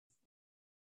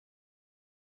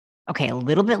Okay, a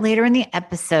little bit later in the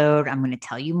episode, I'm going to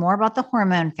tell you more about the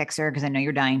hormone fixer because I know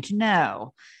you're dying to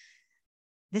know.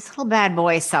 This little bad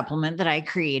boy supplement that I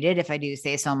created, if I do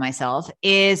say so myself,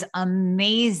 is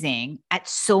amazing at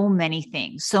so many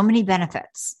things, so many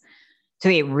benefits. So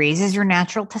it raises your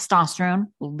natural testosterone,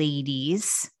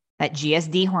 ladies, that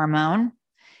GSD hormone.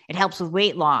 It helps with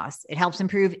weight loss. It helps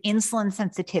improve insulin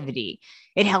sensitivity.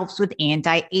 It helps with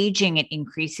anti aging. It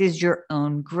increases your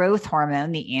own growth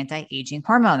hormone, the anti aging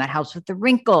hormone that helps with the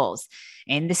wrinkles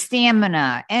and the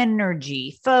stamina,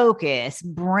 energy, focus,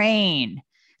 brain.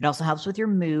 It also helps with your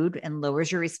mood and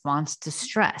lowers your response to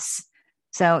stress.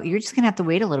 So you're just going to have to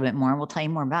wait a little bit more. We'll tell you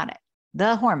more about it.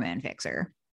 The Hormone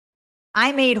Fixer.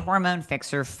 I made Hormone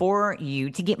Fixer for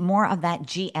you to get more of that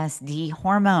GSD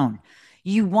hormone.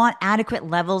 You want adequate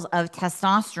levels of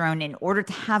testosterone in order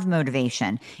to have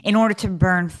motivation, in order to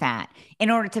burn fat, in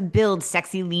order to build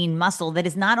sexy, lean muscle that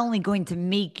is not only going to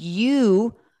make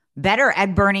you better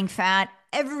at burning fat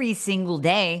every single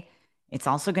day, it's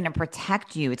also going to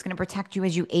protect you. It's going to protect you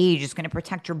as you age. It's going to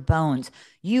protect your bones.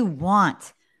 You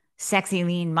want sexy,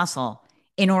 lean muscle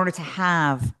in order to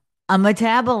have a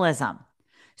metabolism.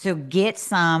 So get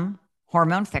some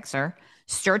Hormone Fixer,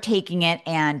 start taking it,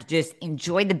 and just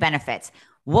enjoy the benefits.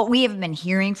 What we have been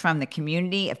hearing from the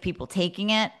community of people taking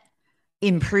it,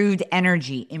 improved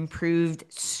energy, improved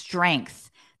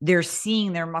strength. They're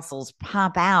seeing their muscles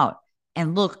pop out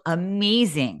and look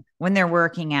amazing when they're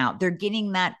working out. They're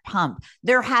getting that pump.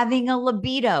 They're having a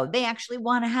libido. They actually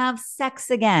want to have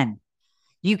sex again.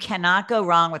 You cannot go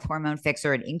wrong with Hormone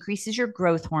Fixer. It increases your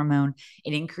growth hormone.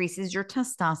 It increases your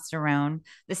testosterone.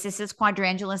 The cis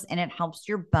quadrangulus, and it helps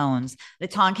your bones. The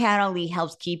Tonkat Ali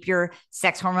helps keep your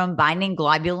sex hormone binding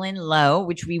globulin low,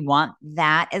 which we want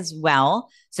that as well.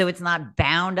 So it's not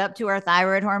bound up to our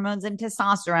thyroid hormones and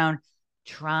testosterone.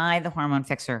 Try the Hormone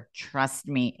Fixer. Trust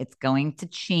me, it's going to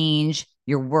change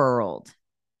your world.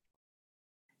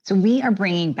 So we are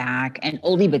bringing back an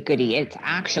oldie but goodie. It's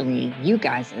actually you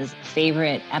guys'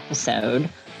 favorite episode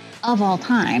of all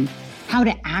time, how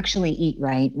to actually eat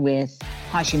right with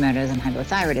Hashimoto's and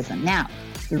hypothyroidism. Now,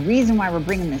 the reason why we're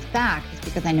bringing this back is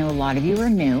because I know a lot of you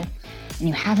are new and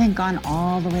you haven't gone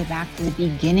all the way back to the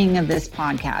beginning of this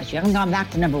podcast. You haven't gone back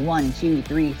to number 1, 2,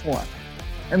 3, 4.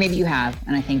 Or maybe you have,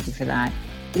 and I thank you for that.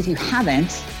 But if you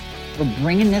haven't, we're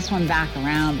bringing this one back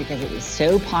around because it was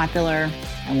so popular.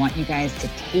 I want you guys to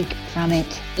take from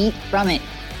it, eat from it,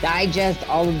 digest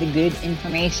all of the good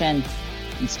information,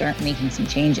 and start making some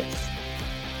changes.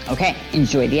 Okay,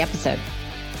 enjoy the episode.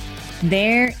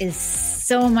 There is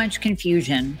so much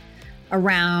confusion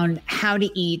around how to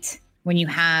eat when you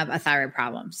have a thyroid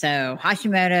problem. So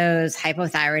Hashimoto's,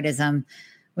 hypothyroidism,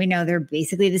 we know they're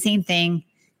basically the same thing.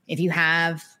 If you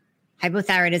have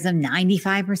hypothyroidism,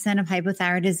 95% of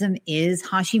hypothyroidism is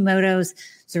Hashimoto's.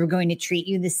 So we're going to treat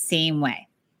you the same way.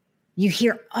 You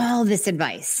hear all this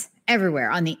advice everywhere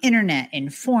on the internet, in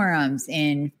forums,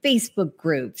 in Facebook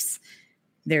groups.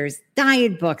 There's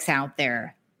diet books out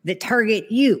there that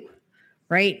target you,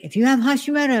 right? If you have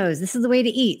Hashimoto's, this is the way to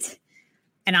eat.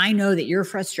 And I know that your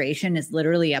frustration is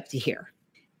literally up to here.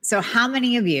 So how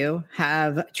many of you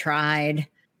have tried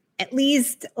at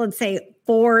least, let's say,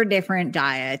 4 different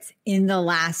diets in the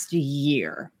last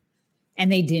year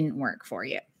and they didn't work for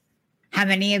you? How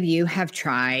many of you have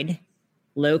tried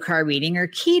low carb eating or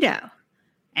keto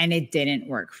and it didn't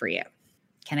work for you?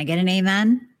 Can I get an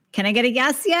amen? Can I get a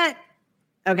yes yet?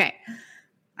 Okay.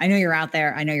 I know you're out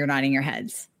there. I know you're nodding your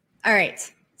heads. All right.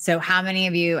 So how many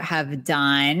of you have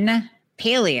done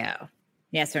paleo?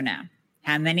 Yes or no?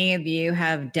 How many of you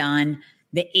have done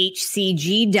the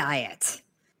HCG diet?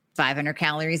 500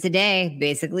 calories a day,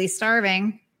 basically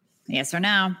starving. Yes or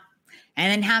no?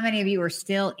 And then how many of you are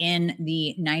still in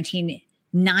the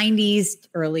 1990s,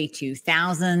 early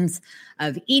 2000s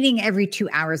of eating every 2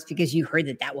 hours because you heard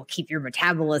that that will keep your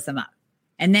metabolism up?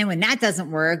 And then when that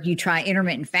doesn't work, you try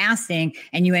intermittent fasting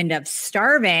and you end up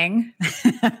starving.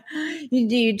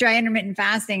 You try intermittent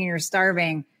fasting and you're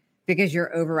starving because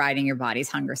you're overriding your body's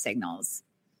hunger signals.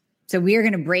 So we are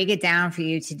going to break it down for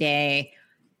you today.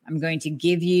 I'm going to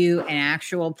give you an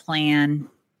actual plan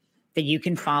that you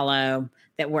can follow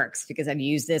that works because I've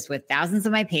used this with thousands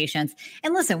of my patients.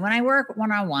 And listen, when I work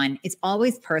one-on-one, it's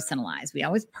always personalized. We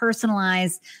always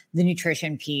personalize the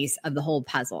nutrition piece of the whole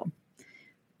puzzle.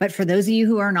 But for those of you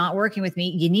who are not working with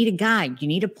me, you need a guide, you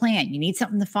need a plan, you need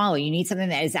something to follow, you need something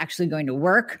that is actually going to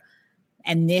work.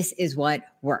 And this is what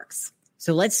works.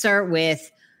 So let's start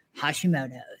with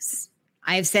Hashimoto's.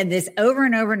 I have said this over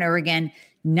and over and over again,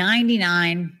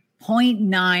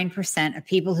 99.9% of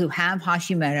people who have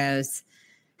Hashimoto's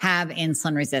have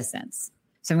insulin resistance.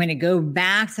 So I'm going to go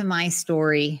back to my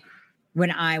story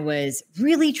when I was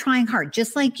really trying hard,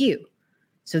 just like you.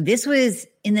 So this was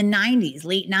in the 90s,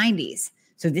 late 90s.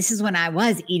 So this is when I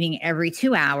was eating every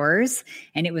 2 hours,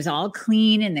 and it was all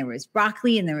clean, and there was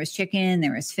broccoli, and there was chicken, and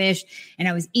there was fish, and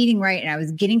I was eating right, and I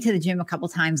was getting to the gym a couple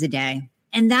times a day.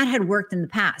 And that had worked in the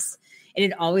past. It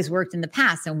had always worked in the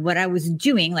past. And what I was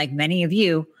doing, like many of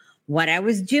you, what I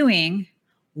was doing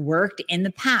worked in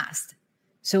the past.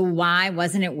 So why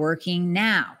wasn't it working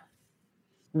now?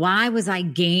 Why was I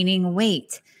gaining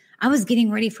weight? I was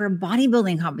getting ready for a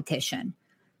bodybuilding competition.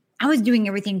 I was doing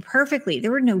everything perfectly.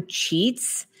 There were no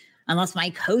cheats unless my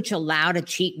coach allowed a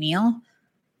cheat meal.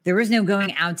 There was no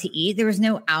going out to eat. There was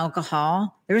no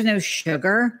alcohol. There was no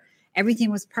sugar.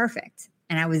 Everything was perfect.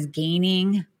 And I was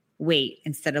gaining weight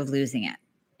instead of losing it.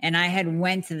 And I had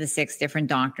went to the 6 different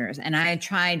doctors, and I had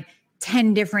tried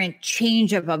 10 different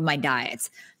change up of my diets.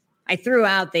 I threw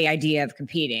out the idea of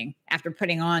competing. After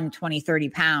putting on 20, 30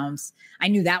 pounds, I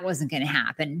knew that wasn't going to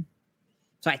happen.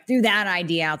 So I threw that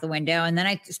idea out the window. And then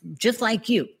I, just like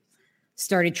you,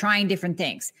 started trying different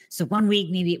things. So one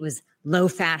week, maybe it was low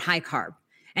fat, high carb.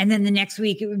 And then the next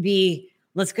week it would be,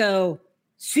 let's go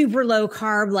super low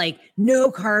carb, like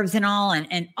no carbs and all.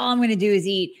 And all I'm going to do is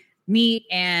eat meat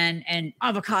and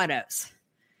avocados.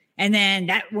 And then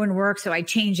that wouldn't work. So I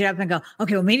change it up and go,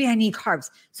 okay, well, maybe I need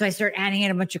carbs. So I start adding in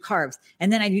a bunch of carbs.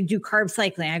 And then I do carb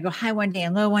cycling. I go high one day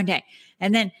and low one day.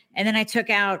 And then I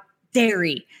took out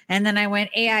dairy. And then I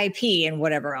went AIP and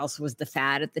whatever else was the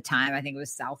fad at the time. I think it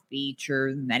was South Beach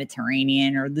or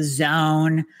Mediterranean or the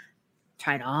Zone.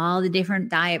 Tried all the different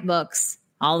diet books,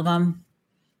 all of them.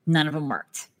 None of them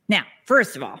worked. Now,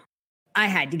 first of all, I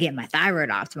had to get my thyroid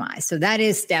optimized. So that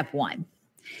is step one.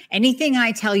 Anything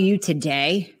I tell you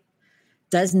today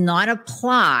does not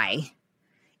apply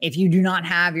if you do not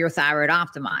have your thyroid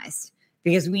optimized,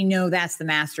 because we know that's the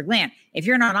master gland. If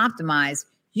you're not optimized,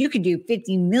 you could do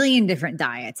 50 million different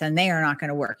diets and they are not going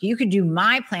to work. You could do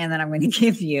my plan that I'm going to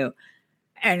give you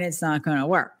and it's not going to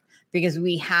work, because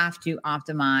we have to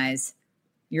optimize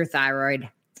your thyroid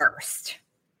first.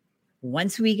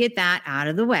 Once we get that out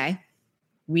of the way,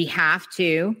 we have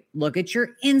to look at your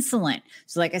insulin.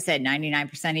 So like I said,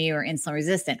 99% of you are insulin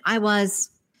resistant. I was.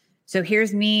 So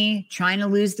here's me trying to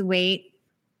lose the weight,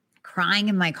 crying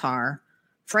in my car,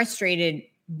 frustrated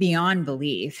beyond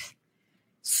belief,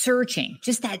 searching,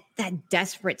 just that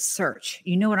desperate search.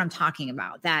 You know what I'm talking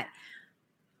about, that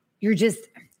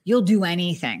you'll do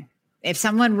anything. If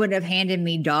someone would have handed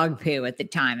me dog poo at the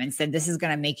time and said, this is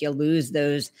going to make you lose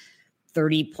those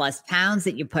 30 plus pounds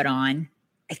that you put on,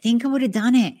 I think I would have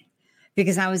done it,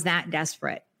 because I was that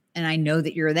desperate. And I know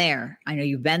that you're there. I know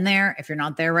you've been there. If you're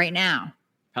not there right now,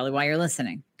 probably why you're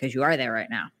listening, because you are there right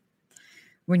now.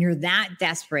 When you're that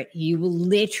desperate, you will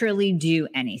literally do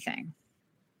anything.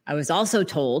 I was also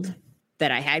told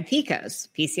that I had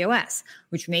PCOS,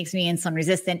 which makes me insulin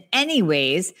resistant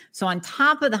anyways. So on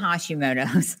top of the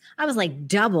Hashimoto's, I was like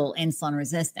double insulin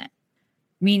resistant,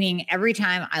 meaning every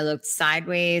time I looked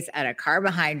sideways at a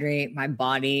carbohydrate, my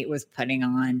body was putting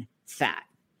on fat.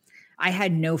 I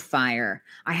had no fire.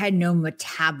 I had no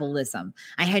metabolism.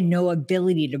 I had no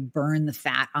ability to burn the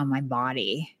fat on my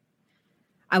body.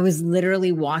 I was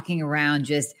literally walking around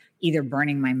just either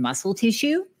burning my muscle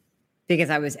tissue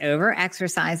because I was over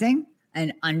exercising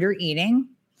and under eating,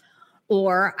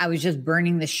 or I was just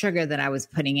burning the sugar that I was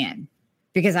putting in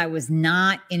because I was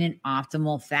not in an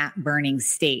optimal fat burning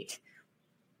state.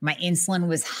 My insulin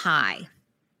was high.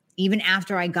 Even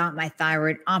after I got my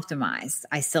thyroid optimized,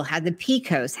 I still had the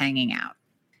PCOS hanging out,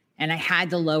 and I had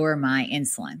to lower my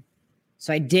insulin.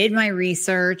 So I did my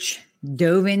research,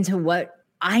 dove into what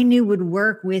I knew would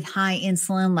work with high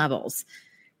insulin levels,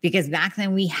 because back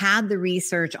then we had the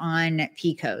research on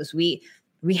PCOS.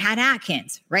 We had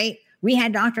Atkins, right? We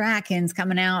had Dr. Atkins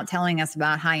coming out telling us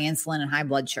about high insulin and high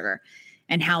blood sugar,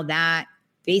 and how that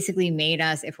basically made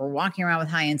us, if we're walking around with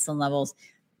high insulin levels,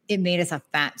 it made us a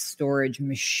fat storage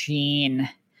machine.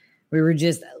 We were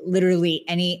just literally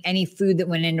any food that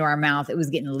went into our mouth, it was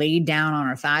getting laid down on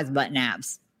our thighs, butt, and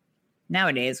abs.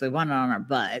 Nowadays, we want it on our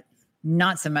butt,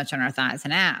 not so much on our thighs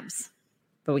and abs.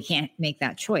 But we can't make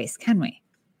that choice, can we?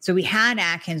 So we had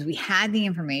Atkins, we had the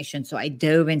information, so I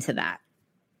dove into that.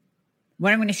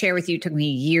 What I'm going to share with you took me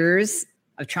years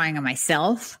of trying on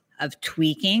myself, of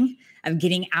tweaking, of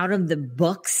getting out of the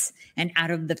books and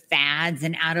out of the fads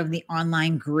and out of the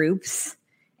online groups,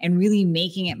 and really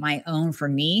making it my own for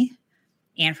me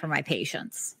and for my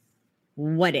patients.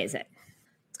 What is it?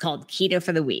 It's called Keto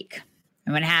for the Week.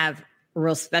 I'm going to have a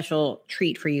real special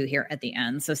treat for you here at the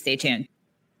end, so stay tuned.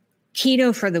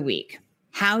 Keto for the Week: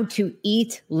 how to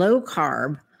eat low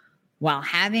carb while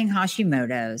having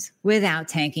Hashimoto's without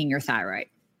tanking your thyroid.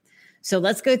 So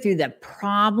let's go through the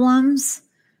problems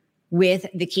with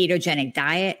the ketogenic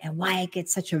diet and why it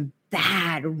gets such a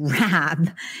bad rap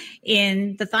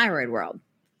in the thyroid world.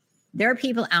 There are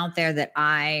people out there that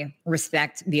I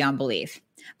respect beyond belief,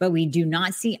 but we do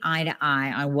not see eye to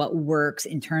eye on what works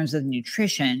in terms of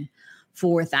nutrition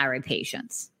for thyroid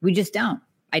patients. We just don't.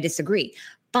 I disagree.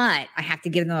 But I have to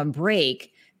give them a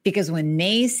break because when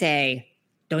they say,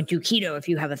 don't do keto if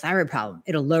you have a thyroid problem,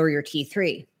 it'll lower your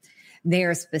T3. They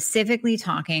are specifically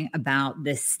talking about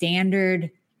the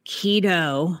standard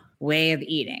keto way of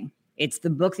eating. It's the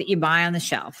book that you buy on the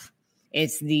shelf.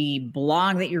 It's the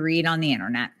blog that you read on the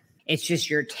internet. It's just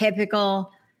your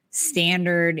typical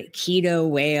standard keto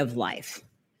way of life.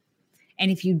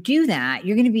 And if you do that,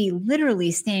 you're going to be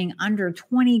literally staying under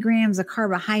 20 grams of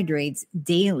carbohydrates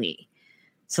daily.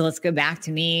 So let's go back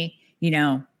to me,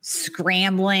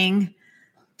 scrambling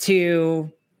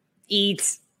to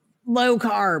eat low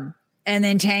carb and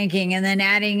then tanking and then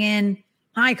adding in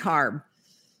high carb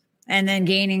and then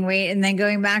gaining weight and then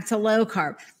going back to low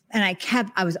carb. And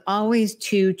I was always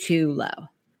too low.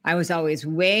 I was always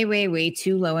way, way, way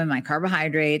too low in my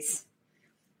carbohydrates.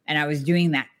 And I was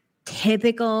doing that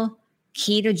typical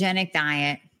ketogenic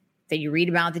diet that you read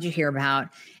about, that you hear about.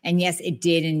 And yes, it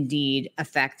did indeed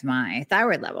affect my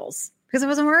thyroid levels because it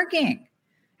wasn't working.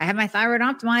 I had my thyroid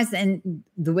optimized and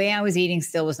the way I was eating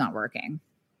still was not working.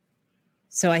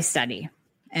 So I study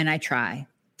and I try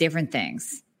different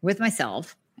things with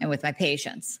myself and with my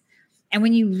patients. And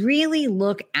when you really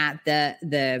look at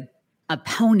the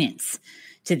opponents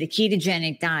to the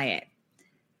ketogenic diet,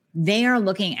 they are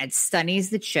looking at studies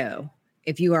that show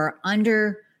if you are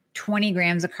under 20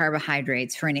 grams of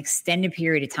carbohydrates for an extended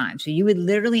period of time, so you would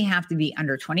literally have to be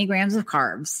under 20 grams of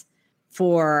carbs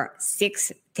for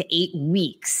 6 to 8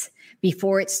 weeks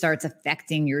before it starts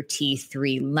affecting your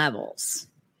T3 levels.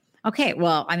 Okay,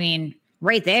 well,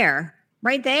 right there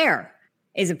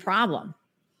is a problem.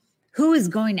 Who is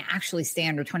going to actually stay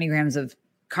under 20 grams of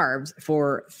carbs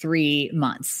for 3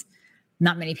 months?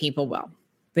 Not many people will.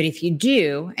 But if you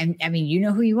do, and you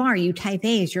know who you are, you type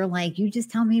A's, you're like, you just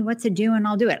tell me what to do and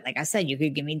I'll do it. Like I said, you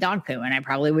could give me dog poo and I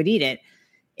probably would eat it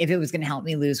if it was going to help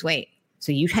me lose weight.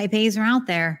 So you type A's are out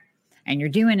there and you're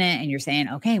doing it and you're saying,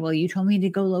 okay, well, you told me to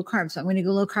go low carb. So I'm going to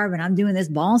go low carb and I'm doing this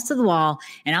balls to the wall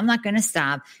and I'm not going to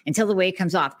stop until the weight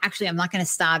comes off. Actually, I'm not going to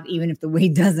stop even if the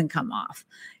weight doesn't come off.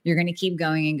 You're going to keep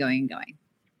going and going and going.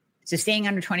 So staying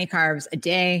under 20 carbs a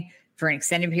day for an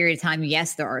extended period of time.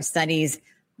 Yes, there are studies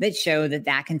that show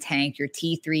that can tank your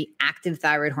T3 active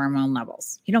thyroid hormone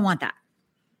levels. You don't want that.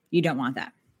 You don't want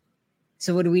that.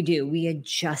 So what do? We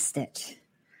adjust it.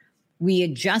 We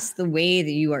adjust the way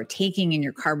that you are taking in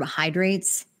your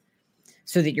carbohydrates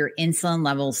so that your insulin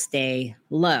levels stay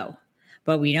low.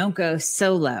 But we don't go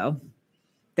so low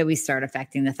that we start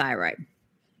affecting the thyroid.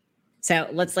 So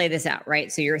let's lay this out,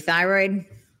 right? So your thyroid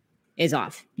is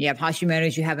off. You have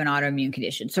Hashimoto's, you have an autoimmune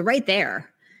condition. So right there,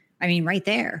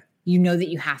 you know that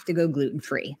you have to go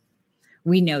gluten-free.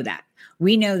 We know that.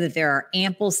 We know that there are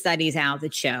ample studies out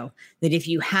that show that if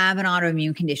you have an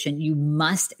autoimmune condition, you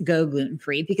must go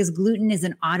gluten-free because gluten is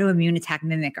an autoimmune attack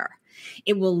mimicker.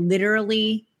 It will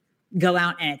literally go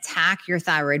out and attack your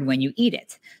thyroid when you eat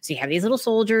it. So you have these little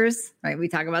soldiers, right? We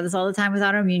talk about this all the time with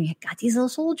autoimmune. You got these little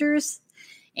soldiers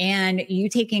and you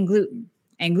take in gluten.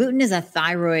 And gluten is a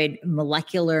thyroid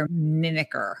molecular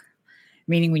mimicker,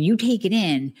 meaning when you take it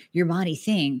in, your body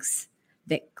thinks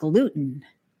that gluten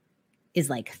is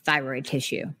like thyroid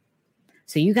tissue.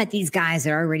 So you got these guys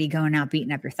that are already going out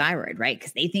beating up your thyroid, right?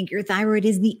 Because they think your thyroid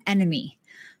is the enemy.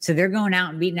 So they're going out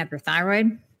and beating up your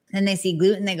thyroid. Then they see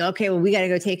gluten. They go, okay, well, we got to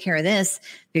go take care of this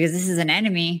because this is an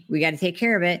enemy. We got to take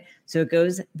care of it. So it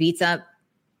goes, beats up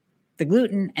the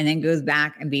gluten and then goes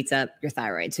back and beats up your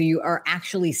thyroid. So you are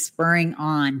actually spurring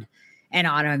on an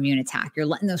autoimmune attack. You're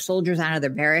letting those soldiers out of their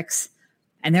barracks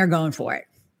and they're going for it.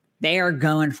 They are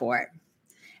going for it.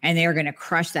 And they are going to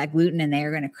crush that gluten and they are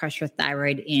going to crush your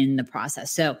thyroid in the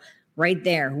process. So right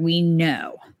there, we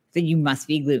know that you must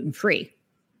be gluten-free.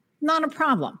 Not a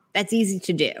problem. That's easy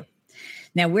to do.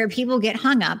 Now, where people get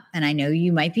hung up, and I know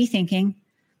you might be thinking,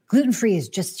 gluten-free is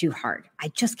just too hard. I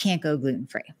just can't go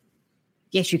gluten-free.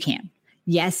 Yes, you can.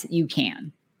 Yes, you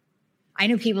can. I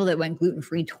know people that went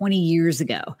gluten-free 20 years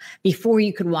ago before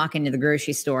you could walk into the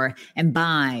grocery store and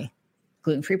buy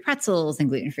gluten-free pretzels and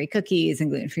gluten-free cookies and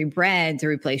gluten-free bread to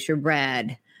replace your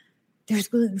bread. There's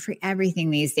gluten-free everything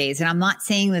these days. And I'm not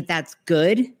saying that that's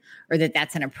good or that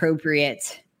that's an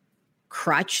appropriate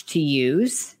crutch to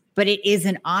use, but it is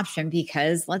an option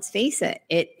because let's face it,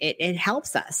 it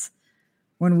helps us.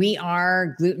 When we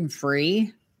are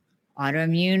gluten-free,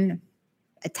 autoimmune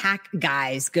attack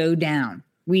guys go down.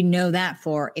 We know that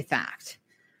for a fact.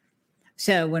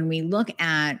 So when we look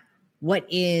at what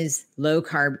is low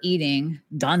carb eating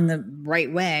done the right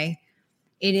way,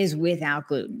 it is without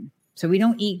gluten. So we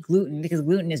don't eat gluten because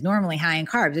gluten is normally high in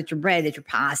carbs. It's your bread, it's your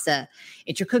pasta,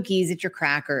 it's your cookies, it's your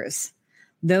crackers.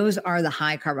 Those are the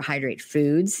high carbohydrate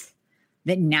foods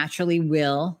that naturally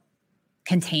will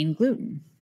contain gluten.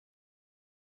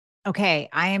 Okay,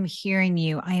 I am hearing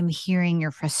you. I am hearing your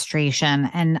frustration,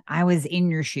 and I was in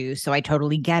your shoes, so I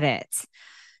totally get it.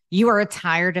 You are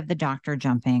tired of the doctor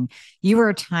jumping. You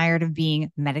are tired of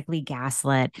being medically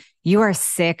gaslit. You are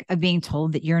sick of being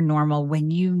told that you're normal when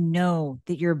you know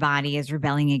that your body is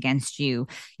rebelling against you.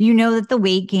 You know that the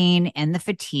weight gain and the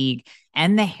fatigue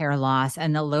and the hair loss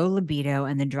and the low libido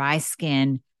and the dry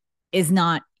skin is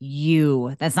not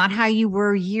you. That's not how you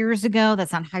were years ago.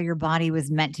 That's not how your body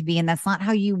was meant to be. And that's not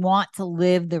how you want to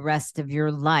live the rest of your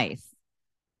life.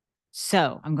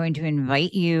 So I'm going to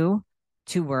invite you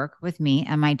to work with me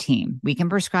and my team. We can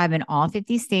prescribe in all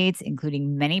 50 states,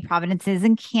 including many provinces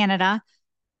in Canada.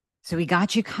 So we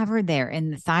got you covered there in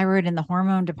the thyroid and the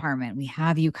hormone department. We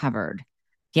have you covered.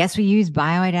 Yes, we use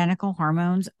bioidentical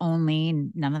hormones only,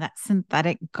 none of that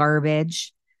synthetic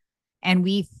garbage. And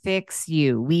we fix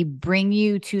you. We bring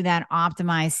you to that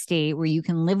optimized state where you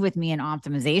can live with me in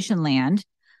optimization land,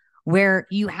 where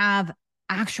you have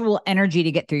actual energy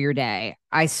to get through your day.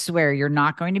 I swear you're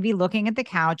not going to be looking at the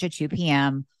couch at 2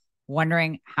 p.m.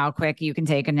 wondering how quick you can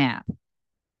take a nap.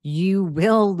 You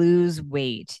will lose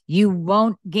weight. You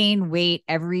won't gain weight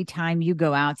every time you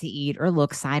go out to eat or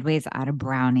look sideways at a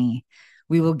brownie.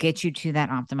 We will get you to that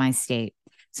optimized state.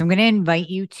 So I'm going to invite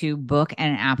you to book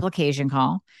an application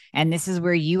call. And this is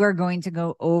where you are going to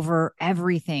go over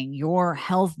everything, your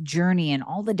health journey and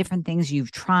all the different things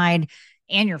you've tried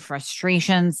and your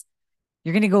frustrations.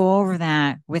 You're going to go over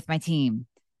that with my team,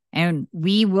 and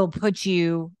we will put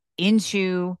you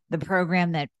into the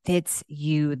program that fits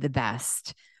you the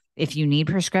best. If you need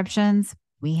prescriptions,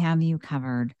 we have you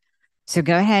covered. So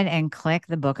go ahead and click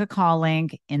the book a call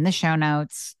link in the show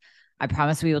notes. I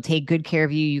promise we will take good care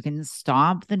of you. You can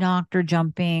stop the doctor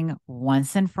jumping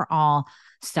once and for all.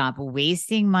 Stop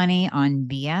wasting money on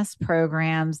BS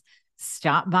programs.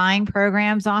 Stop buying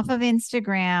programs off of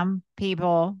Instagram,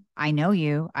 people. I know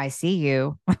you. I see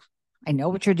you. I know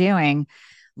what you're doing.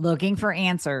 Looking for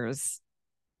answers.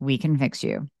 We can fix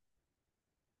you.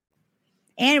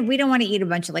 And we don't want to eat a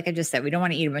bunch of, like I just said, we don't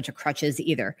want to eat a bunch of crutches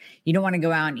either. You don't want to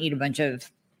go out and eat a bunch of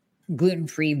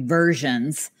gluten-free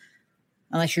versions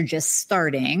unless you're just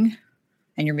starting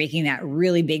and you're making that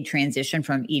really big transition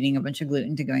from eating a bunch of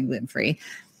gluten to going gluten-free.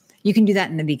 You can do that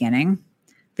in the beginning,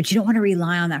 but you don't want to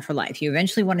rely on that for life. You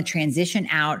eventually want to transition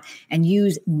out and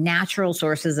use natural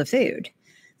sources of food.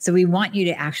 So we want you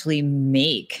to actually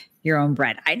make your own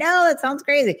bread. I know that sounds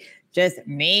crazy. Just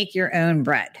make your own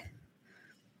bread.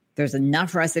 There's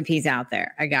enough recipes out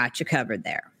there. I got you covered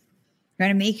there. You're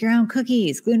going to make your own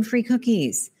cookies, gluten-free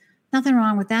cookies. Nothing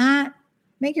wrong with that.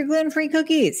 Make your gluten-free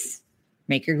cookies.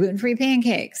 Make your gluten-free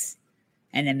pancakes.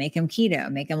 And then make them keto.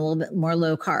 Make them a little bit more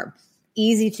low carb.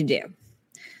 Easy to do.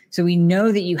 So we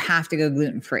know that you have to go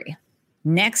gluten-free.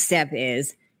 Next step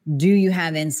is, do you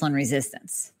have insulin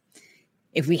resistance?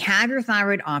 If we have your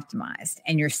thyroid optimized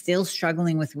and you're still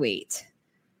struggling with weight,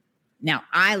 now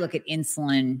I look at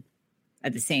insulin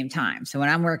at the same time. So when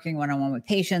I'm working one-on-one with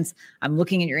patients, I'm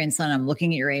looking at your insulin, I'm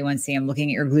looking at your A1C, I'm looking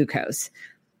at your glucose.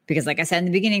 Because like I said in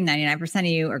the beginning, 99% of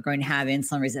you are going to have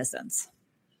insulin resistance.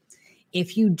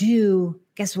 If you do,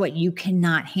 guess what? You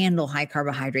cannot handle high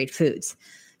carbohydrate foods.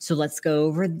 So let's go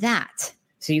over that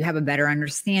so you have a better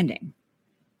understanding.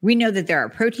 We know that there are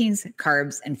proteins,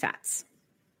 carbs, and fats.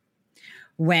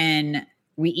 When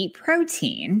we eat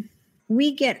protein,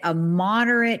 we get a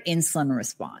moderate insulin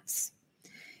response,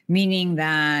 meaning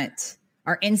that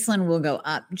our insulin will go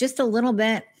up just a little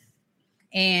bit.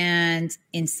 And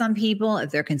in some people,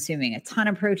 if they're consuming a ton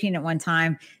of protein at one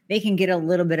time, they can get a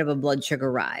little bit of a blood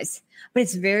sugar rise, but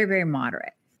it's very, very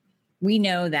moderate. We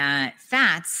know that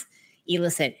fats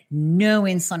elicit no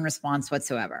insulin response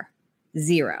whatsoever.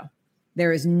 Zero.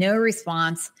 There is no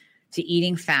response to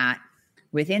eating fat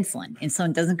with insulin.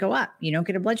 Insulin doesn't go up. You don't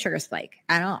get a blood sugar spike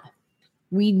at all.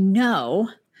 We know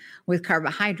with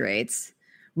carbohydrates,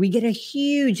 we get a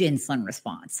huge insulin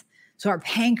response. So our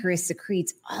pancreas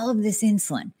secretes all of this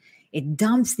insulin. It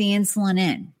dumps the insulin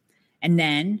in, and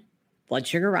then blood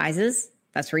sugar rises.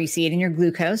 That's where you see it in your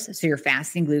glucose. So you're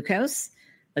fasting glucose.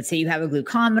 Let's say you have a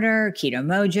glucometer, Keto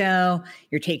Mojo,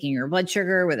 you're taking your blood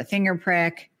sugar with a finger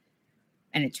prick,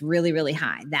 and it's really, really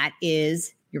high. That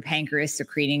is your pancreas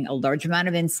secreting a large amount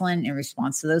of insulin in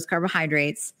response to those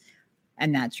carbohydrates,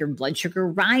 and that's your blood sugar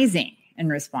rising in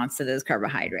response to those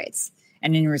carbohydrates.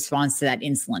 and in response to that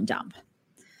insulin dump.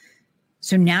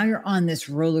 So now you're on this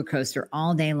roller coaster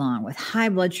all day long with high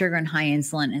blood sugar and high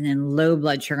insulin, and then low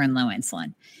blood sugar and low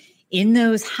insulin. In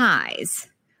those highs,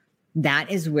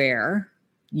 that is where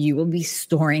you will be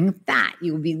storing fat.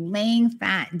 You will be laying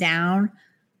fat down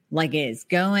like it is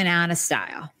going out of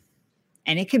style.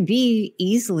 And it could be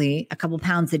easily a couple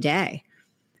pounds a day.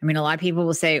 I mean, a lot of people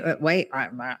will say, wait, I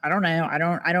don't know.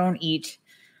 I don't eat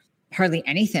hardly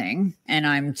anything, and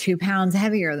I'm 2 pounds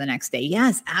heavier the next day.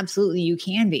 Yes, absolutely, you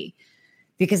can be.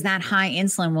 Because that high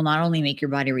insulin will not only make your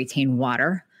body retain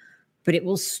water, but it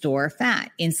will store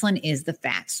fat. Insulin is the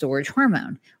fat storage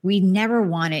hormone. We never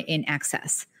want it in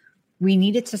excess. We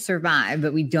need it to survive,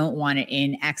 but we don't want it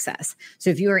in excess. So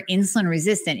if you are insulin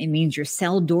resistant, it means your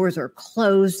cell doors are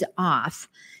closed off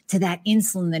to that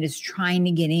insulin that is trying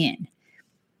to get in.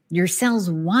 Your cells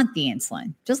want the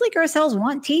insulin, just like our cells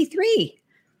want T3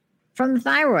 from the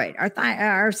thyroid.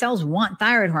 Our cells want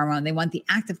thyroid hormone. They want the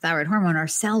active thyroid hormone. Our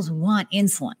cells want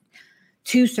insulin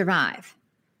to survive.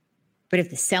 But if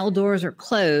the cell doors are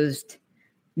closed,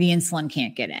 the insulin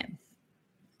can't get in,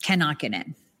 cannot get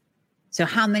in. So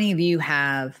how many of you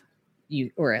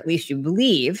or at least you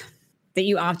believe that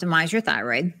you optimize your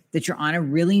thyroid, that you're on a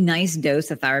really nice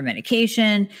dose of thyroid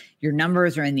medication, your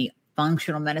numbers are in the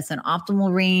functional medicine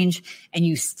optimal range, and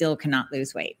you still cannot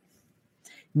lose weight?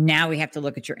 Now we have to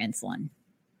look at your insulin.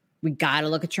 We got to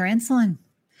look at your insulin,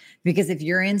 because if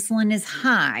your insulin is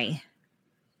high,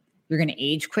 you're going to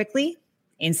age quickly.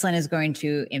 Insulin is going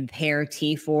to impair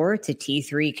T4 to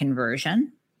T3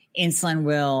 conversion. Insulin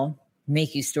will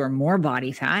make you store more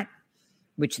body fat,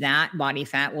 which that body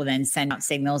fat will then send out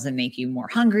signals and make you more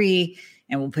hungry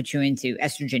and will put you into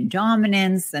estrogen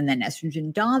dominance. And then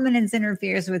estrogen dominance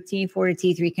interferes with T4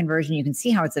 to T3 conversion. You can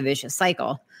see how it's a vicious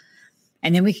cycle.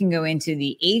 And then we can go into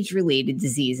the age-related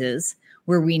diseases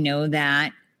where we know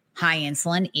that high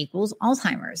insulin equals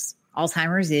Alzheimer's.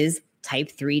 Alzheimer's is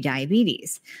type 3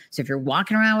 diabetes. So if you're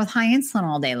walking around with high insulin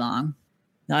all day long,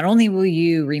 not only will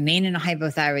you remain in a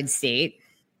hypothyroid state,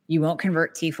 you won't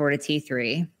convert T4 to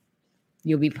T3,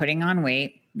 you'll be putting on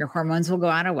weight, your hormones will go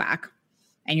out of whack,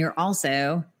 and you're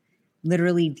also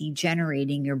literally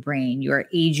degenerating your brain. You are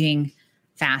aging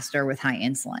faster with high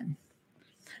insulin.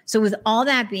 So with all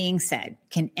that being said,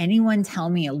 can anyone tell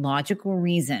me a logical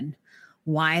reason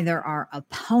why there are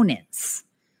opponents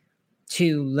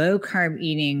to low carb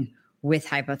eating with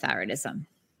hypothyroidism?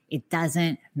 It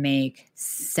doesn't make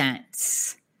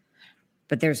sense.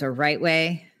 But there's a right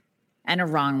way and a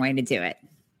wrong way to do it.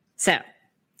 So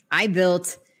I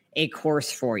built a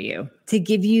course for you to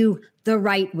give you the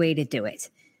right way to do it.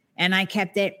 And I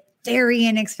kept it very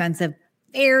inexpensive,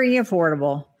 very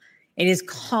affordable. It is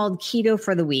called Keto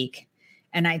for the Week.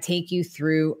 And I take you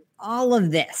through all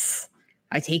of this.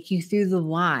 I take you through the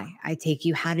why. I take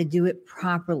you how to do it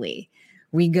properly.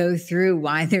 We go through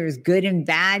why there's good and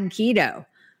bad keto.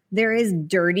 There is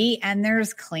dirty and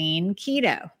there's clean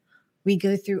keto. We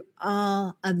go through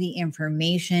all of the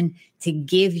information to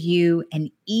give you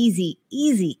an easy,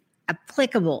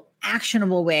 applicable,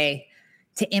 actionable way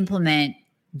to implement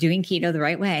doing keto the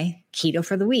right way, Keto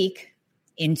for the Week,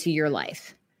 into your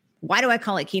life. Why do I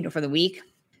call it Keto for the Week?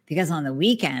 Because on the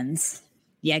weekends,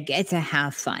 you get to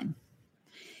have fun.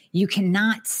 You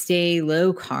cannot stay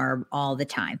low carb all the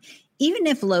time. Even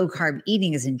if low carb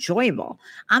eating is enjoyable,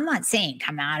 I'm not saying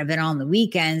come out of it on the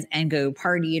weekends and go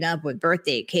party it up with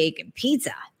birthday cake and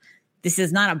pizza. This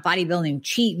is not a bodybuilding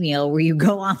cheat meal where you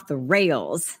go off the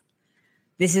rails.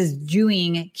 This is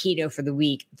doing Keto for the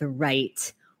Week the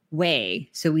right way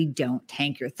so we don't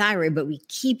tank your thyroid, but we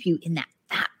keep you in that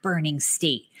fat burning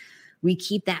state. We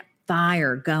keep that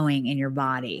fire going in your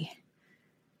body.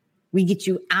 We get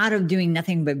you out of doing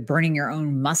nothing but burning your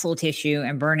own muscle tissue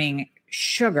and burning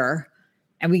sugar,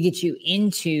 and we get you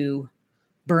into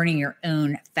burning your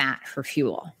own fat for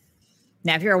fuel.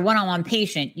 Now, if you're a one-on-one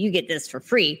patient, you get this for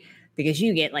free because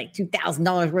you get like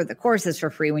 $2,000 worth of courses for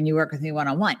free when you work with me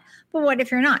one-on-one. But what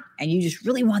if you're not? And you just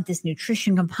really want this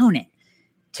nutrition component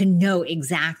to know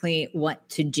exactly what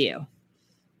to do.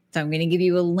 So I'm going to give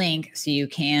you a link so you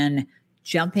can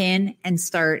jump in and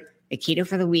start a Keto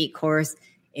for the Week course.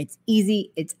 It's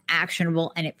easy, it's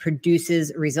actionable, and it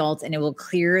produces results, and it will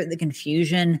clear the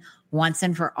confusion once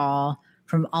and for all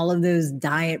from all of those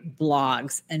diet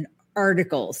blogs and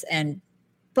articles and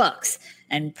books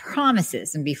and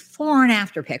promises and before and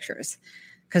after pictures,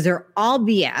 because they're all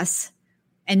BS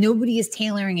and nobody is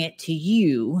tailoring it to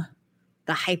you,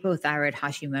 the hypothyroid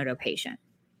Hashimoto patient.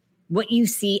 What you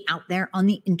see out there on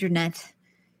the internet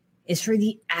is for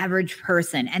the average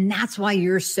person. And that's why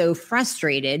you're so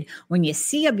frustrated when you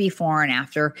see a before and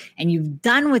after and you've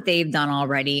done what they've done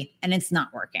already and it's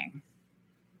not working.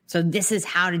 So this is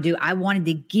how to do. I wanted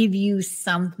to give you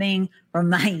something from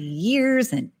my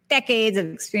years and decades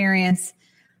of experience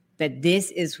that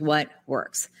this is what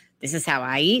works. This is how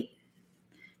I eat.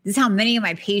 This is how many of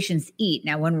my patients eat.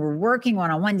 Now, when we're working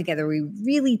one-on-one together, we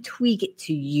really tweak it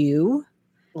to you.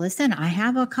 Listen, I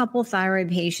have a couple thyroid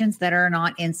patients that are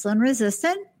not insulin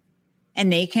resistant,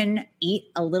 and they can eat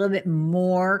a little bit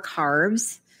more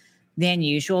carbs than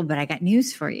usual, but I got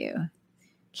news for you.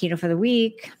 Keto for the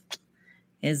week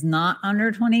is not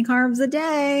under 20 carbs a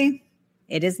day.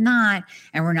 It is not.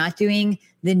 And we're not doing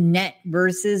the net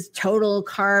versus total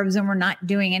carbs, and we're not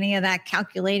doing any of that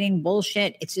calculating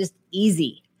bullshit. It's just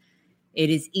easy.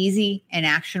 It is easy and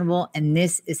actionable, and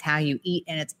this is how you eat,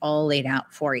 and it's all laid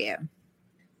out for you.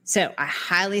 So I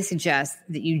highly suggest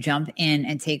that you jump in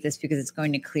and take this because it's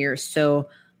going to clear so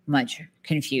much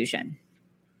confusion.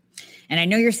 And I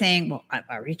know you're saying, well, I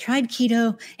already tried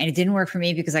keto and it didn't work for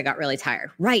me because I got really tired.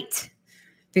 Right.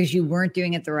 Because you weren't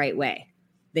doing it the right way.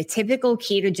 The typical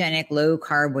ketogenic low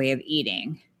carb way of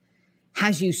eating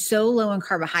has you so low in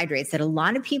carbohydrates that a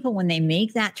lot of people, when they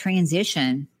make that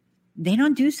transition, they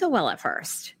don't do so well at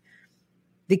first.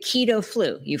 The keto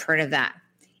flu, you've heard of that.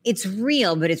 It's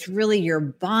real, but it's really your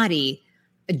body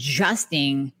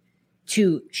adjusting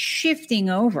to shifting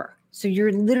over. So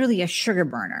you're literally a sugar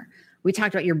burner. We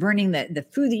talked about you're burning the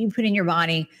food that you put in your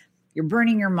body. You're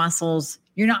burning your muscles.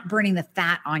 You're not burning the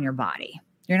fat on your body.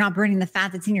 You're not burning the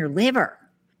fat that's in your liver.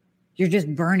 You're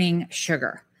just burning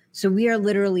sugar. So we are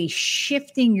literally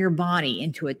shifting your body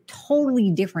into a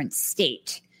totally different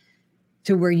state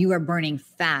to where you are burning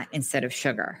fat instead of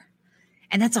sugar.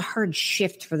 And that's a hard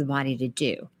shift for the body to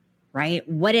do, right?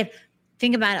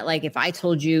 Think about it like if I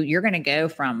told you you're going to go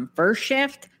from first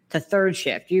shift to third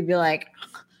shift, you'd be like,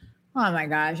 oh my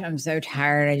gosh, I'm so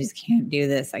tired. I just can't do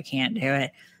this. I can't do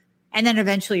it. And then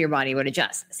eventually your body would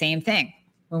adjust. Same thing.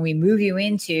 When we move you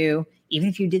into, even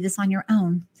if you did this on your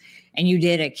own and you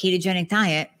did a ketogenic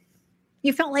diet,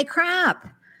 you felt like crap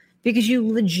because you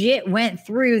legit went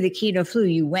through the keto flu.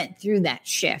 You went through that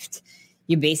shift.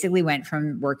 You basically went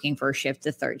from working first shift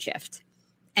to third shift,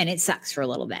 and it sucks for a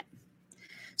little bit.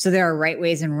 So there are right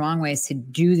ways and wrong ways to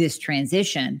do this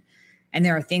transition. And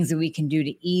there are things that we can do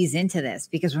to ease into this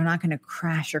because we're not going to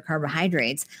crash your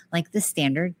carbohydrates like the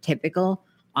standard, typical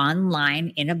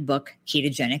online in a book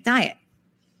ketogenic diet.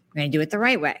 We're going to do it the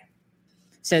right way.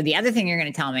 So the other thing you're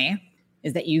going to tell me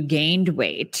is that you gained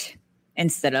weight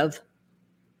instead of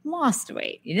lost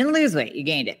weight. You didn't lose weight. You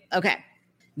gained it. Okay.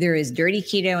 There is dirty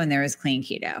keto and there is clean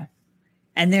keto.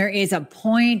 And there is a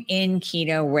point in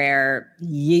keto where,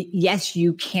 yes,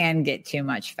 you can get too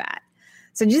much fat.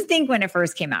 So just think when it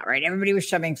first came out, right? Everybody was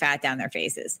shoving fat down their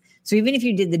faces. So even if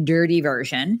you did the dirty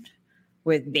version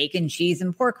with bacon, cheese,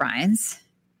 and pork rinds,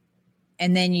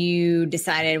 and then you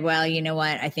decided, well, you know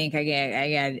what? I think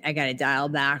I got to dial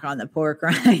back on the pork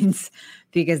rinds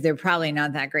because they're probably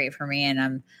not that great for me.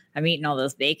 And I'm eating all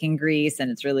those bacon grease and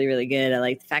it's really, really good. I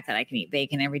like the fact that I can eat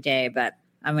bacon every day, but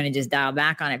I'm going to just dial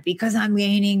back on it because I'm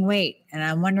gaining weight. And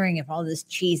I'm wondering if all this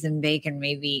cheese and bacon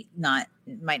might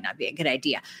not be a good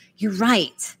idea. You're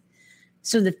right.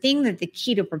 So the thing that the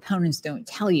keto proponents don't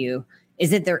tell you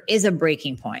is that there is a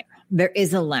breaking point. There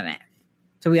is a limit.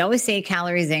 So we always say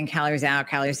calories in, calories out,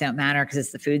 calories don't matter because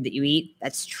it's the food that you eat.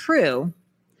 That's true.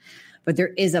 But there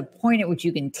is a point at which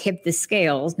you can tip the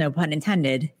scales, no pun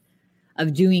intended,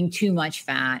 of doing too much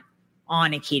fat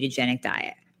on a ketogenic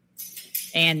diet.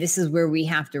 And this is where we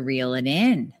have to reel it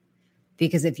in.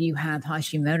 Because if you have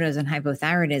Hashimoto's and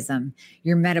hypothyroidism,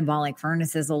 your metabolic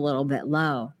furnace is a little bit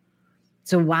low.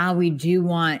 So while we do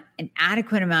want an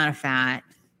adequate amount of fat,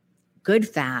 good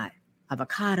fat,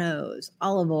 avocados,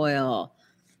 olive oil,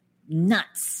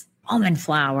 nuts, almond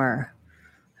flour,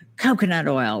 coconut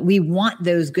oil, we want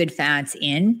those good fats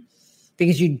in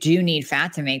because you do need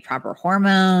fat to make proper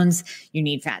hormones. You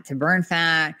need fat to burn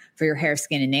fat for your hair,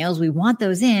 skin, and nails. We want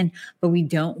those in, but we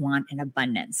don't want an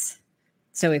abundance.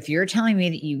 So if you're telling me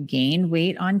that you gained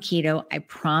weight on keto, I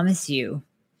promise you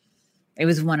it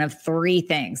was one of three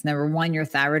things. Number one, your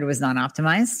thyroid was not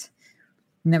optimized.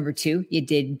 Number two, you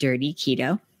did dirty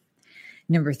keto.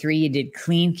 Number three, you did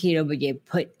clean keto, but you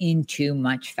put in too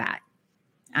much fat.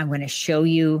 I'm going to show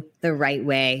you the right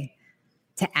way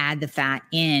to add the fat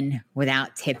in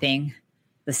without tipping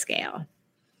the scale.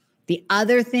 The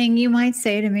other thing you might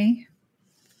say to me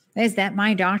is that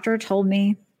my doctor told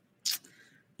me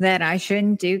that I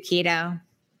shouldn't do keto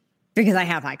because I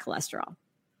have high cholesterol.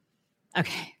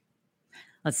 Okay,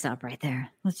 let's stop right there.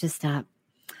 Let's just stop.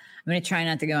 I'm going to try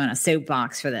not to go on a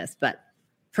soapbox for this, but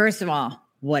first of all,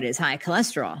 what is high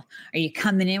cholesterol? Are you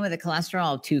coming in with a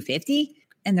cholesterol of 250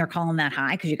 and they're calling that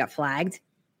high because you got flagged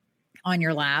on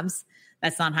your labs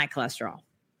That's not high cholesterol.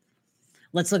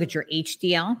 Let's look at your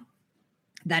HDL.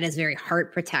 That is very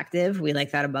heart protective. We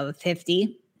like that above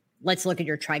 50. Let's look at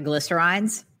your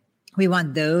triglycerides. We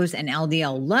want those and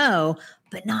LDL low,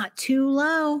 but not too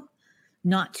low.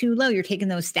 Not too low. You're taking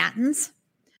those statins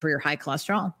for your high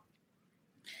cholesterol.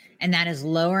 And that is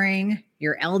lowering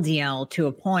your LDL to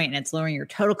a point, and it's lowering your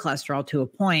total cholesterol to a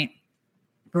point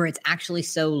where it's actually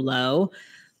so low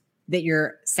that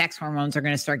your sex hormones are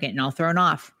going to start getting all thrown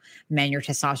off. Men, your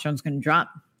testosterone is going to drop.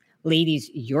 Ladies,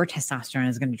 your testosterone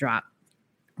is going to drop.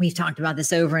 We've talked about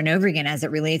this over and over again as it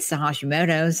relates to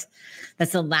Hashimoto's.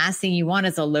 That's the last thing you want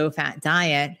is a low-fat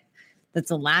diet. That's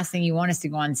the last thing you want is to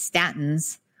go on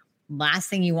statins. Last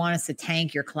thing you want is to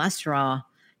tank your cholesterol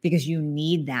because you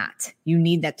need that. You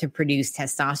need that to produce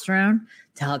testosterone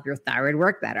to help your thyroid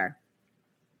work better.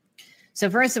 So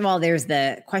first of all, there's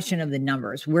the question of the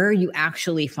numbers. Where are you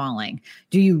actually falling?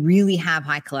 Do you really have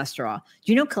high cholesterol?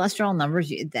 Do you know cholesterol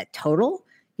numbers that total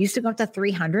used to go up to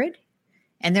 300?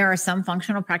 And there are some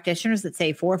functional practitioners that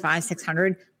say 400, 500,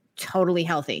 600, totally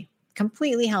healthy,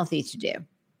 completely healthy to do.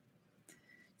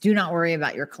 Do not worry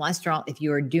about your cholesterol if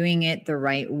you are doing it the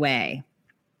right way.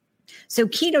 So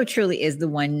keto truly is the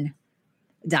one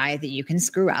diet that you can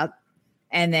screw up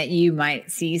and that you might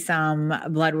see some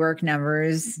blood work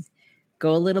numbers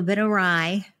go a little bit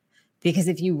awry. Because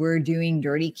if you were doing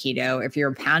dirty keto, if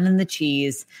you're pounding the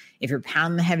cheese, if you're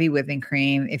pounding the heavy whipping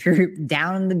cream, if you're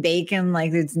down the bacon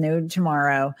like it's no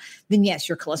tomorrow, then yes,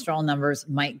 your cholesterol numbers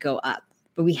might go up.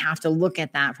 But we have to look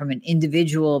at that from an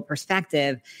individual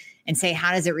perspective and say,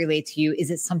 how does it relate to you?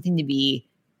 Is it something to be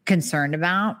concerned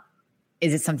about?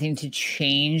 Is it something to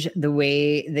change the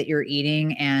way that you're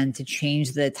eating and to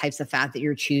change the types of fat that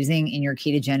you're choosing in your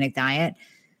ketogenic diet?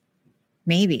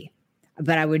 Maybe.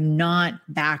 But I would not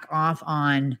back off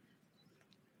on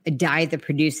a diet that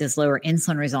produces lower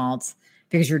insulin results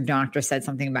because your doctor said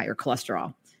something about your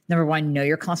cholesterol. Number one, know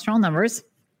your cholesterol numbers,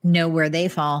 know where they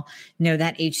fall, know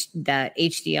that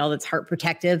HDL that's heart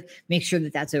protective, make sure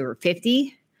that that's over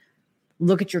 50.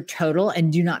 Look at your total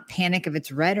and do not panic if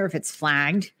it's red or if it's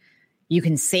flagged. You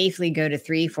can safely go to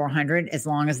 300, 400 as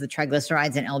long as the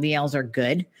triglycerides and LDLs are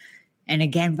good. And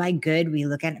again, by good, we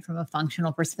look at it from a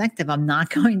functional perspective. I'm not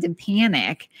going to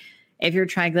panic if your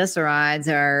triglycerides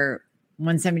are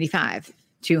 175,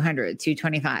 200,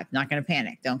 225. Not going to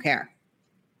panic. Don't care.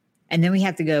 And then we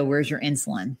have to go, where's your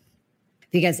insulin?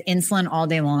 Because insulin all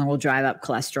day long will drive up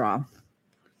cholesterol.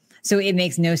 So it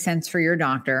makes no sense for your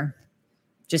doctor,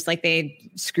 just like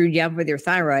they screwed you up with your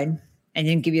thyroid and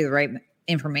didn't give you the right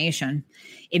information.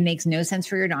 It makes no sense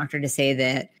for your doctor to say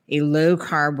that a low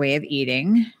carb way of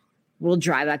eating will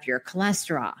drive up your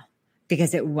cholesterol,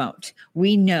 because it won't.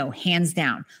 We know hands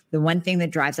down, the one thing that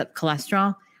drives up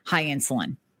cholesterol, high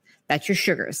insulin. That's your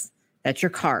sugars. That's your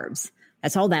carbs.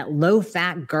 That's all that low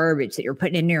fat garbage that you're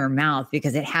putting into your mouth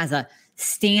because it has a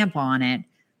stamp on it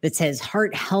that says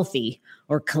heart healthy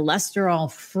or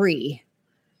cholesterol free.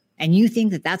 And you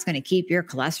think that that's going to keep your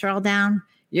cholesterol down?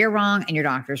 You're wrong and your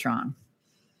doctor's wrong.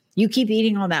 You keep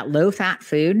eating all that low fat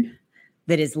food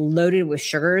that is loaded with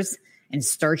sugars and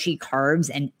starchy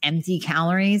carbs and empty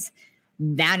calories,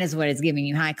 that is what is giving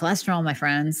you high cholesterol, my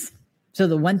friends. So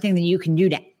the one thing that you can do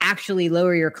to actually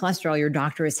lower your cholesterol, your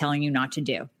doctor is telling you not to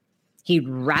do. He'd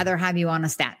rather have you on a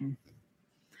statin.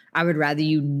 I would rather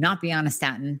you not be on a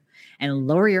statin and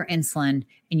lower your insulin,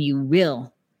 and you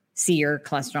will see your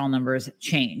cholesterol numbers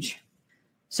change.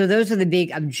 So those are the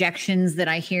big objections that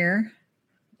I hear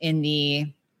in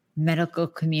the medical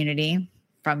community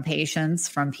from patients,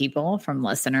 from people, from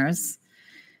listeners.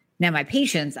 Now, my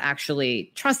patients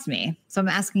actually trust me. So I'm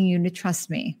asking you to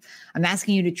trust me. I'm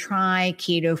asking you to try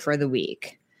keto for the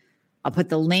week. I'll put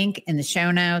the link in the show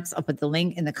notes. I'll put the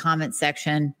link in the comment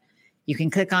section. You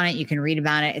can click on it. You can read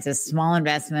about it. It's a small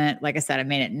investment. Like I said, I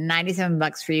made it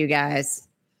 $97 for you guys.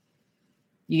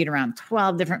 You get around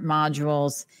 12 different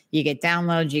modules. You get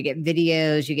downloads, you get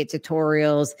videos, you get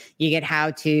tutorials, you get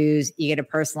how-tos, you get a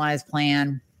personalized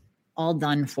plan, all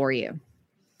done for you.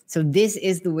 So this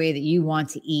is the way that you want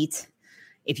to eat.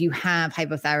 If you have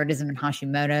hypothyroidism and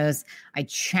Hashimoto's, I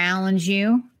challenge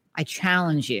you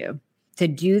to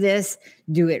do this,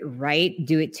 do it right,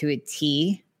 do it to a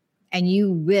T, and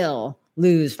you will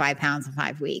lose 5 pounds in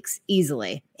 5 weeks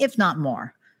easily, if not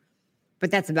more.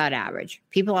 But that's about average.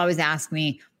 People always ask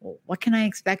me, well, what can I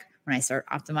expect when I start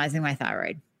optimizing my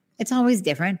thyroid? It's always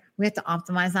different. We have to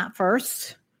optimize that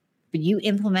first, but you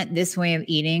implement this way of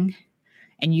eating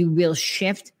and you will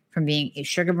shift from being a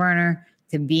sugar burner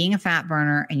to being a fat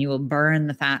burner, and you will burn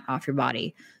the fat off your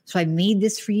body. So I made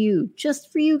this for you, just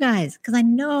for you guys, because I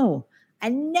know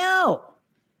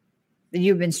that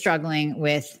you've been struggling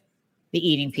with the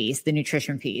eating piece, the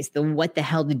nutrition piece, the what the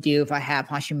hell to do if I have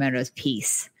Hashimoto's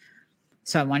piece.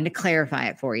 So I wanted to clarify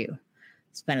it for you.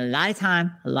 Spent a lot of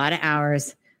time, a lot of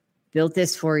hours, built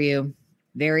this for you,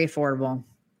 very affordable.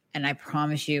 And I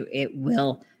promise you it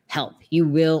will help. You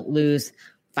will lose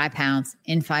 5 pounds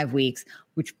in 5 weeks,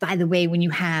 which, by the way, when you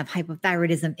have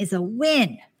hypothyroidism, is a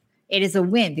win. It is a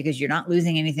win because you're not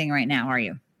losing anything right now, are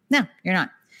you? No, you're not.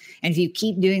 And if you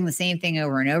keep doing the same thing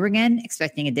over and over again,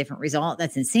 expecting a different result,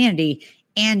 that's insanity,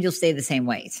 and you'll stay the same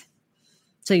weight.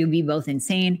 So you'll be both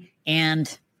insane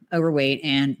and overweight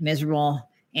and miserable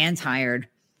and tired,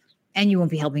 and you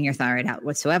won't be helping your thyroid out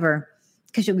whatsoever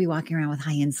because you'll be walking around with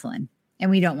high insulin, and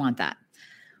we don't want that.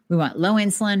 We want low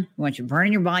insulin. We want you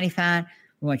burning your body fat.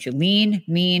 We want you lean,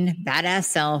 mean, badass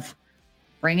self,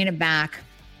 bringing it back.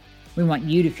 We want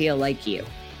you to feel like you.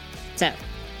 So,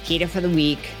 keto for the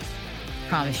week.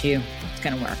 Promise you it's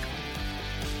going to work.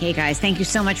 Hey guys, thank you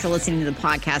so much for listening to the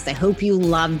podcast. I hope you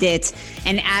loved it.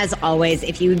 And as always,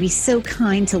 if you would be so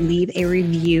kind to leave a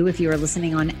review if you are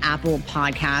listening on Apple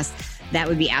Podcasts, that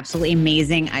would be absolutely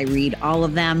amazing. I read all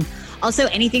of them. Also,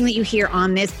 anything that you hear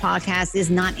on this podcast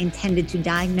is not intended to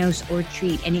diagnose or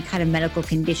treat any kind of medical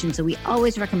condition. So we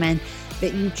always recommend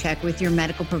that you check with your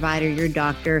medical provider, your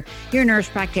doctor, your nurse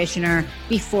practitioner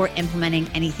before implementing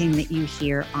anything that you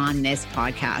hear on this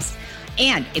podcast.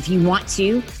 And if you want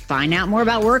to find out more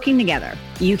about working together,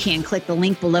 you can click the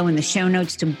link below in the show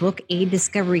notes to book a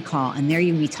discovery call. And there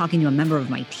you'll be talking to a member of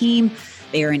my team.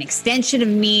 They are an extension of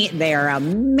me. They are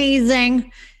amazing.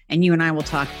 And you and I will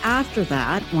talk after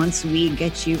that once we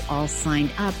get you all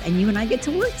signed up and you and I get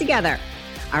to work together.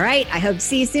 All right. I hope to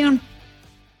see you soon.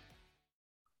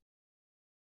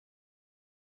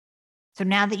 So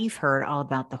now that you've heard all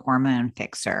about the hormone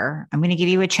fixer, I'm going to give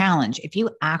you a challenge. If you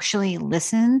actually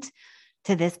listened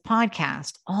to this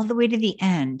podcast all the way to the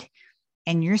end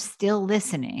and you're still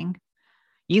listening,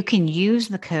 you can use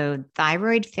the code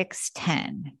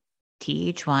ThyroidFix10,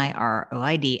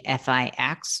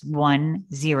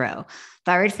 ThyroidFix10,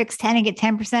 ThyroidFix10, and get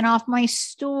 10% off my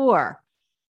store.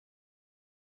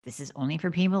 This is only for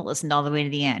people that listened all the way to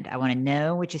the end. I want to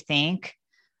know what you think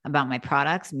about my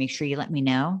products. Make sure you let me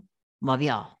know. Love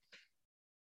y'all.